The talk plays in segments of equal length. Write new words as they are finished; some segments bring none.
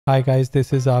Hi guys,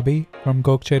 this is Abi from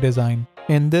Gokche Design.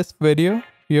 In this video,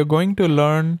 you're going to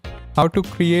learn how to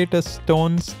create a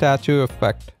stone statue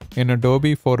effect in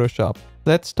Adobe Photoshop.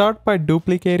 Let's start by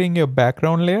duplicating your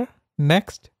background layer.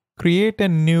 Next, create a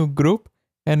new group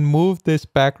and move this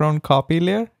background copy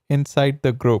layer inside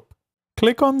the group.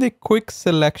 Click on the quick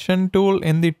selection tool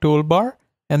in the toolbar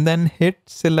and then hit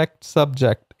select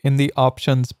subject in the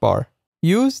options bar.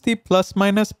 Use the plus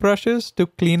minus brushes to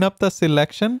clean up the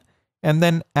selection and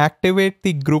then activate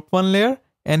the group 1 layer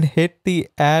and hit the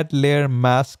add layer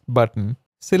mask button.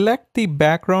 Select the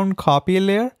background copy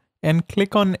layer and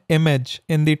click on image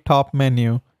in the top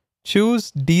menu.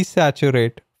 Choose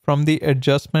desaturate from the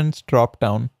adjustments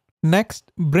drop-down.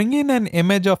 Next, bring in an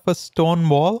image of a stone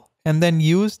wall and then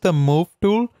use the move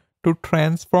tool to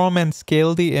transform and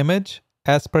scale the image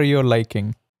as per your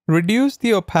liking. Reduce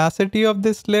the opacity of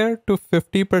this layer to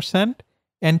 50%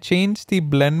 and change the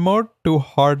blend mode to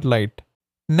hard light.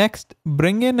 Next,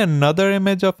 bring in another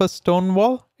image of a stone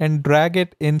wall and drag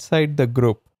it inside the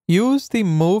group. Use the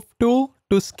move tool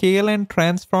to scale and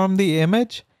transform the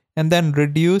image and then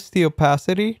reduce the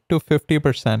opacity to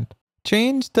 50%.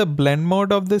 Change the blend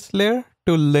mode of this layer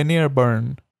to linear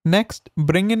burn. Next,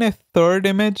 bring in a third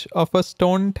image of a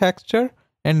stone texture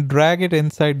and drag it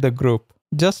inside the group.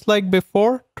 Just like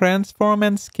before, transform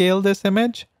and scale this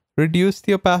image, reduce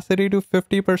the opacity to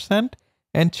 50%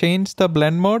 and change the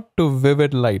blend mode to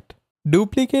vivid light.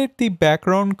 Duplicate the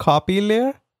background copy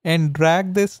layer and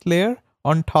drag this layer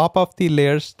on top of the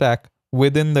layer stack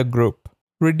within the group.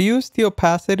 Reduce the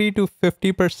opacity to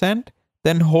 50%,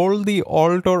 then hold the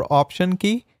Alt or Option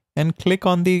key and click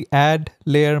on the Add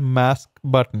Layer Mask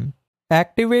button.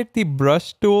 Activate the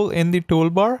brush tool in the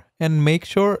toolbar and make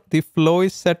sure the flow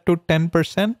is set to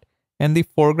 10% and the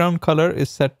foreground color is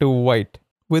set to white.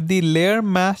 With the layer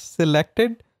mask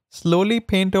selected, slowly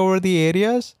paint over the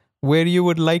areas where you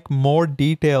would like more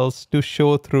details to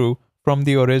show through from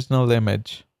the original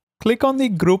image. Click on the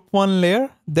group 1 layer,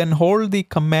 then hold the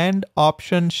Command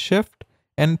Option Shift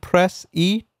and press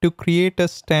E to create a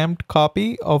stamped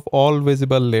copy of all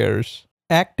visible layers.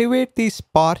 Activate the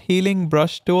spot healing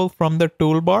brush tool from the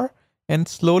toolbar and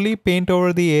slowly paint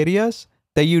over the areas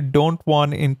that you don't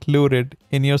want included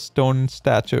in your stone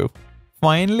statue.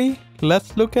 Finally,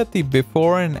 let's look at the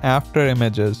before and after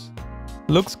images.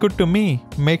 Looks good to me.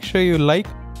 Make sure you like,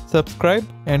 subscribe,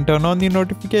 and turn on the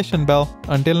notification bell.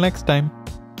 Until next time.